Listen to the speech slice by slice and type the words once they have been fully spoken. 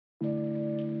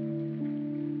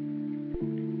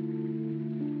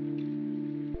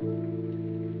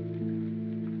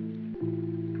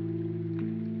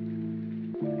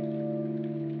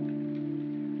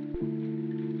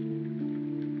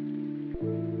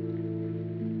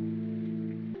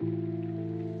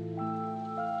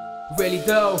Really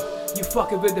though, you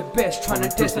fucking with the best,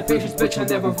 tryna test the patience, bitch, I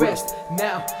never rest.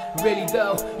 Now, really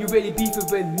though, you really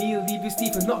beefin' with me, leave you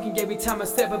Stephen Hawking every time I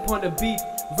step upon the beat.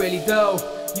 Really though,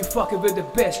 you fucking with the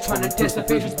best, tryna test the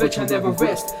patience, bitch, I never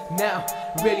rest. Now,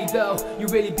 really though, you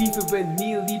really beefin' with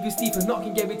me, leave you Stephen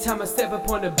Hawking every time I step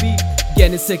upon the beat.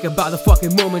 Getting sick about the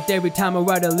fucking moment every time I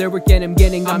write a lyric, and I'm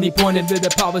getting omnipotent with the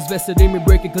powers vested in me,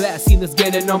 breaking glass. See this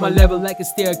getting on my level like a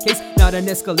staircase, not an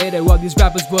escalator. While these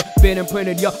rappers were been and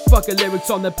printed your fucking lyrics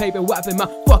on the paper, wiping my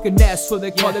fucking ass so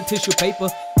they call it tissue paper.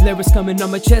 Lyrics coming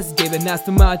on my chest, giving ass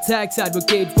to my attacks.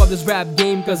 Advocate for this rap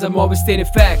game, cause I'm always stating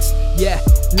facts. Yeah,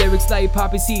 lyrics like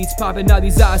poppy seeds, popping out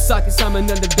these eye sockets. I'm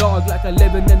an underdog, like I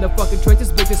livin' in the fucking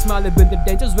trenches. Bitches smiling with the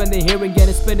dentures when they hearing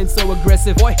getting spittin' so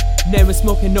aggressive. Boy, never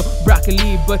smoking no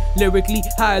broccoli, but lyrically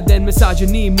higher than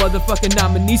misogyny. Motherfucking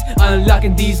nominees,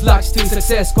 unlocking these locks to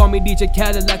success. Call me DJ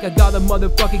Khaled, like I got the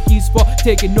motherfucking keys for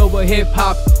taking over hip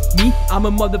hop. Me, I'm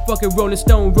a motherfucking rolling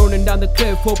stone, rolling down the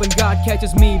cliff, hoping God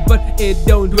catches me, but it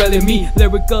don't dwell in me.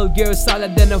 Lyrical gear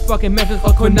solid than a fucking method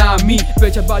for Kona-mi.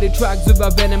 Bitch, I body tracks with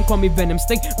a venom, call me venom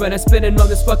stink. When I spittin' on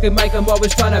this fucking mic, I'm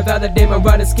always trying to validate my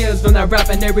writing skills. When I rap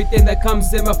and everything that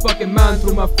comes in my fucking mind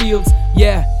through my fields.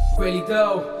 Yeah, really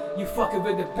though, you fucking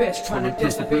with the best, tryna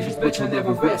test the patience, bitch, I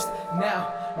never rest.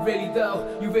 Now, really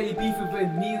though, you really beefin'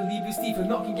 with me, leave you Stephen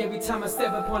Hawking every time I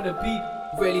step upon the beat.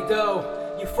 Really though,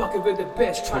 you fucking with the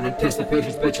best, tryna test the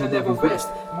patience, bitch, I never rest.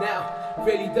 Now,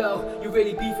 really though, you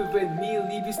really beefin' with me,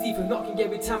 leave you Stephen Hawking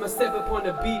every time I step upon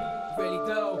the beat. Really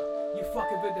though, you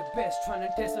fucking with the best,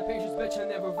 tryna test the patience, bitch, I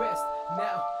never rest.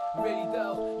 Now, really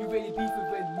though, you really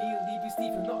beefin' with me, leave you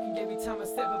Stephen Hawking every time I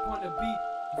step upon the beat.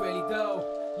 Really though,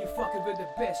 you fucking with the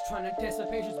best, tryna test the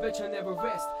patience, bitch, I never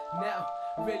rest. Now,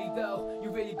 really though, you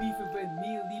really beefin' with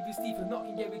me, leave you Stephen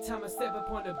Hawking every time I step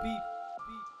upon the beat.